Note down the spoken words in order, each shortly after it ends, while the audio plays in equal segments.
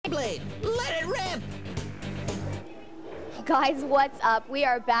right. Let it rip. Guys, what's up? We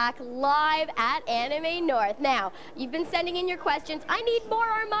are back live at Anime North. Now, you've been sending in your questions. I need more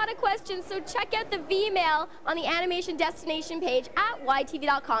Armada questions, so check out the V-mail on the animation destination page at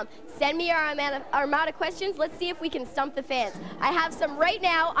YTV.com. Send me your Armada questions. Let's see if we can stump the fans. I have some right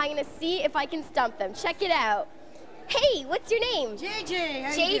now. I'm going to see if I can stump them. Check it out. Hey, what's your name? JJ.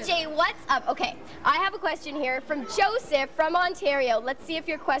 JJ, what's up? Okay, I have a question here from Joseph from Ontario. Let's see if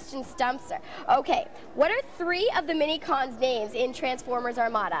your question stumps her. Okay, what are 3 of the mini-cons names in Transformers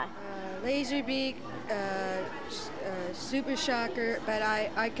Armada? Laserbeak, Super Shocker, but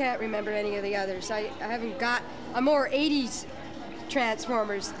I can't remember any of the others. I haven't got a more 80s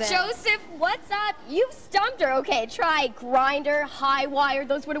Transformers than... Joseph, what's up? You've stumped her. Okay, try Grinder, High Wire.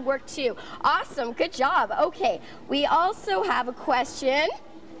 Those would have worked too. Awesome, good job. Okay, we also have a question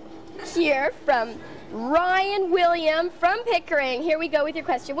here from Ryan William from Pickering. Here we go with your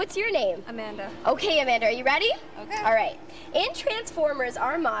question. What's your name? Amanda. Okay, Amanda, are you ready? Okay. All right. In Transformers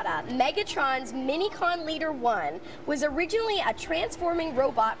Armada, Megatron's Minicon Leader 1 was originally a transforming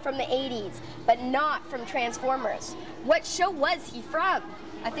robot from the 80s, but not from Transformers. What show was he from?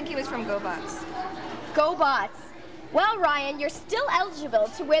 I think he was from GoBots. GoBots. Well, Ryan, you're still eligible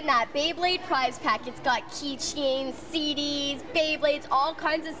to win that Beyblade prize pack. It's got keychains, CDs, Beyblades, all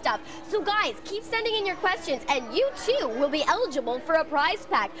kinds of stuff. So guys, keep sending in your questions, and you too will be eligible for a prize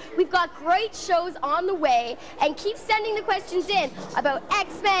pack. We've got great shows on the way, and keep sending the questions in about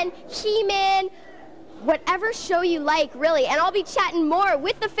X-Men, He-Man, whatever show you like, really. And I'll be chatting more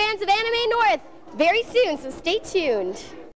with the fans of Anime North very soon, so stay tuned.